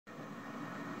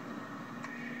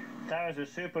That was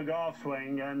a super golf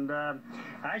swing, and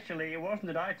actually, it wasn't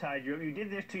that I tied you up. You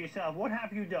did this to yourself. What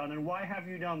have you done, and why have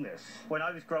you done this? When I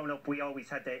was growing up, we always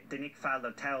had the Nick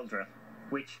Faldo towel drill,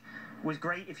 which was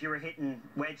great if you were hitting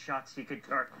wedge shots. You could,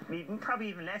 or probably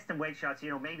even less than wedge shots, you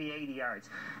know, maybe 80 yards.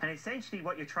 And essentially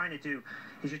what you're trying to do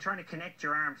is you're trying to connect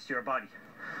your arms to your body.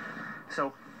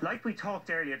 So, like we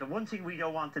talked earlier, the one thing we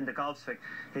don't want in the golf swing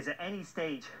is at any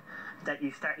stage that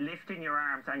you start lifting your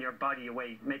arms and your body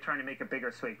away, trying to make a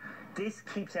bigger swing. This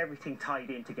keeps everything tied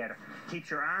in together.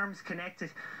 Keeps your arms connected,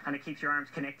 and it keeps your arms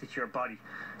connected to your body.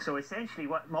 So essentially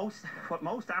what most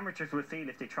amateurs would feel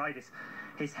if they try this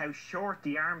is how short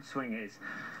the arm swing is,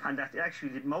 and that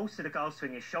actually most of the golf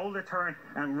swing is shoulder turn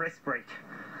and wrist break.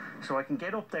 So I can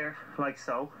get up there like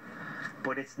so,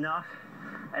 but it's not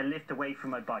a lift away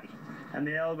from my body. And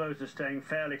the elbows are staying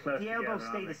fairly close together. The elbows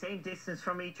stay the same distance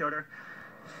from each other,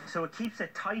 so it keeps a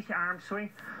tight arm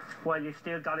swing while you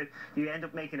still got it. You end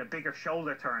up making a bigger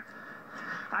shoulder turn,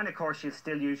 and of course you'll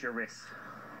still use your wrists.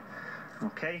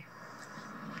 Okay.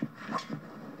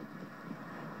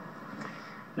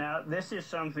 Now, this is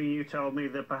something you told me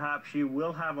that perhaps you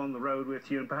will have on the road with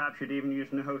you, and perhaps you'd even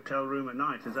use in a hotel room at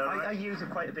night. Is that right? I use it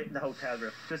quite a bit in the hotel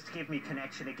room, just to give me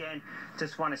connection. Again,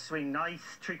 just want to swing nice,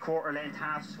 3/4 length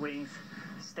half swings,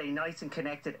 stay nice and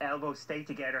connected, elbows stay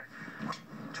together,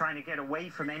 trying to get away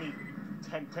from any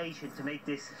temptation to make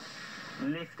this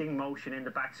lifting motion in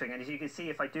the backswing. And as you can see,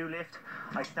 if I do lift,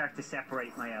 I start to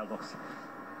separate my elbows.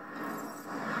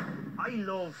 I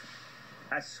love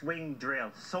a swing drill,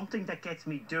 something that gets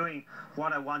me doing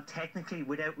what I want technically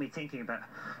without me thinking about it.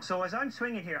 So as I'm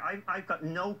swinging here, I've got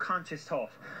no conscious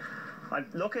thought. I'm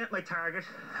looking at my target,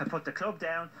 I put the club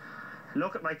down,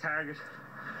 look at my target,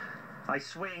 I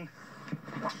swing,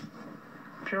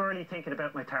 purely thinking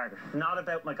about my target, not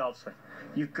about my golf swing.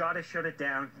 You've got to shut it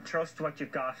down, trust what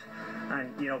you've got, and,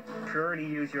 you know, purely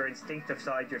use your instinctive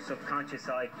side, your subconscious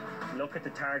side. Look at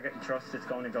the target and trust it's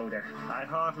going to go there. I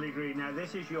heartily agree. Now,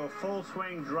 this is your full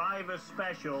swing driver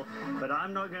special, but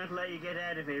I'm not going to let you get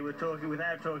out of here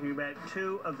without talking about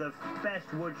two of the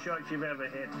best wood shots you've ever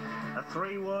hit. A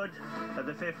 3-wood at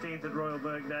the 15th at Royal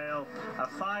Birkdale, a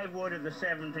 5-wood at the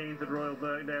 17th at Royal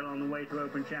Birkdale on the way to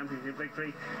Open Championship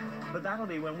victory. But that'll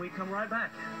be when we come right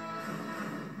back.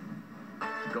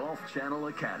 Golf Channel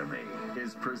Academy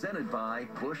is presented by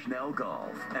Bushnell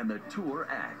Golf and the Tour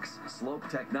X. Slope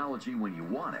technology when you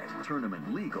want it,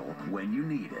 tournament legal when you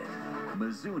need it.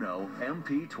 Mizuno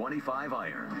MP25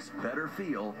 irons. Better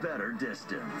feel, better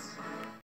distance.